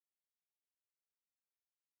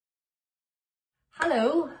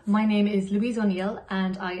Hello, my name is Louise O'Neill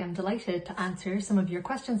and I am delighted to answer some of your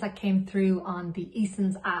questions that came through on the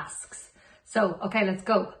Eason's Asks. So, okay, let's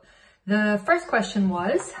go. The first question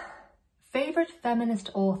was, favourite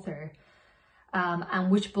feminist author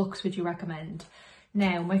and which books would you recommend?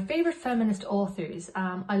 Now, my favourite feminist authors,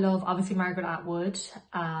 I love obviously Margaret Atwood,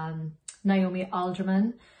 Naomi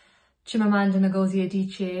Alderman, Chimamanda Ngozi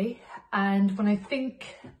Adichie, and when I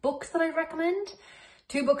think books that I recommend,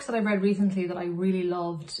 two books that I read recently that I really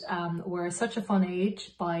loved were Such a Fun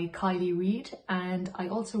Age by Kylie Reid, and I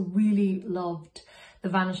also really loved The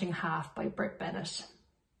Vanishing Half by Britt Bennett.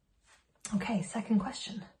 Okay, second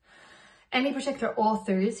question. Any particular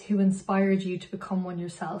authors who inspired you to become one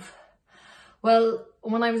yourself? Well,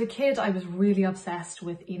 when I was a kid, I was really obsessed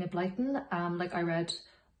with Enid Blyton.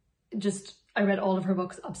 I read all of her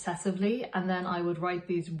books obsessively, and then I would write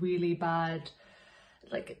these really bad,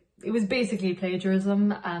 it was basically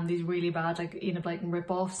plagiarism, these really bad Enid Blyton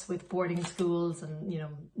rip-offs with boarding schools and,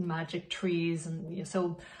 magic trees. And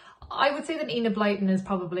so I would say that Enid Blyton is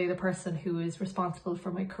probably the person who is responsible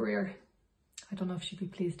for my career. I don't know if she'd be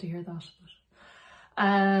pleased to hear that.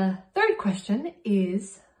 But third question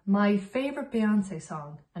is my favourite Beyonce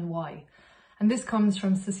song and why? And this comes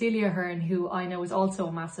from Cecilia Hearn, who I know is also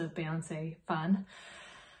a massive Beyonce fan.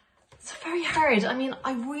 It's very hard. I mean,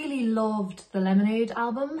 I really loved the Lemonade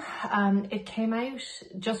album. It came out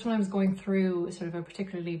just when I was going through sort of a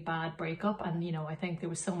particularly bad breakup. And, I think there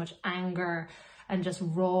was so much anger and just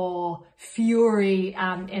raw fury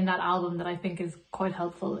in that album that I think is quite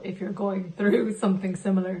helpful if you're going through something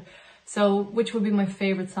similar. So which would be my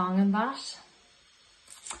favourite song in that?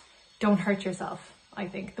 Don't Hurt Yourself, I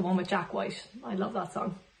think. The one with Jack White. I love that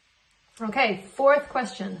song. Okay, fourth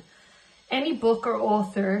question. Any book or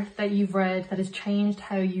author that you've read that has changed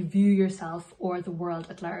how you view yourself or the world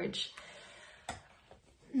at large?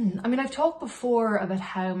 I mean, I've talked before about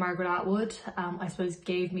how Margaret Atwood, I suppose,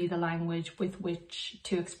 gave me the language with which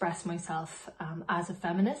to express myself as a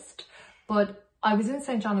feminist. But I was in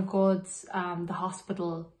St. John of God's, the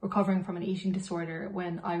hospital, recovering from an eating disorder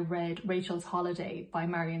when I read Rachel's Holiday by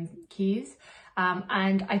Marion Keyes.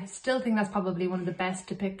 And I still think that's probably one of the best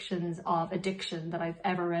depictions of addiction that I've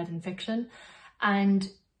ever read in fiction. And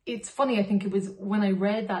it's funny, I think it was when I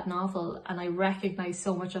read that novel and I recognised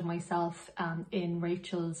so much of myself in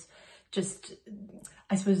Rachel's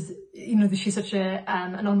I suppose, she's such an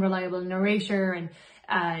unreliable narrator, and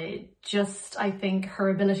I think her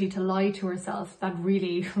ability to lie to herself, that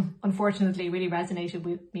really, unfortunately, really resonated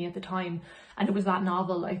with me at the time. And it was that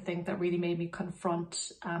novel, I think, that really made me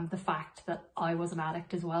confront the fact that I was an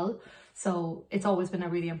addict as well. So it's always been a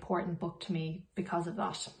really important book to me because of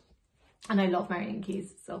that. And I love Marion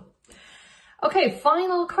Keyes, so. Okay,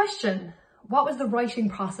 final question. What was the writing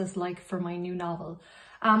process like for my new novel?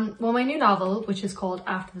 Well, my new novel, which is called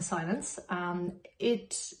After the Silence,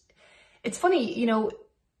 it's funny,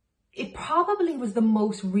 it probably was the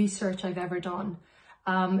most research I've ever done.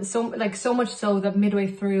 So much so that midway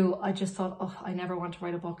through, I just thought, oh, I never want to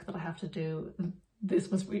write a book that I have to do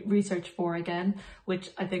this much research for again,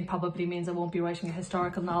 which I think probably means I won't be writing a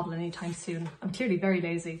historical novel anytime soon. I'm clearly very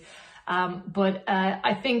lazy. But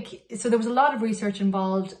I think, so there was a lot of research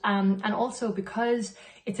involved, and also because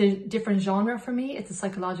it's a different genre for me, it's a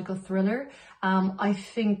psychological thriller. I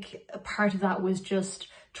think part of that was just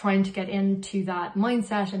trying to get into that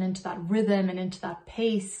mindset and into that rhythm and into that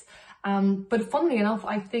pace. But funnily enough,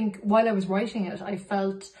 I think while I was writing it, I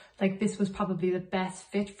felt like this was probably the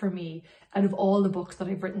best fit for me out of all the books that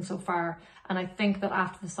I've written so far. And I think that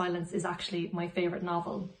After the Silence is actually my favourite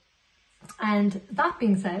novel. And that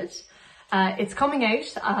being said, it's coming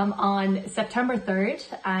out on September 3rd,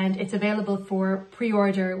 and it's available for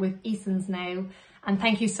pre-order with Eason's now. And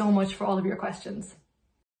thank you so much for all of your questions.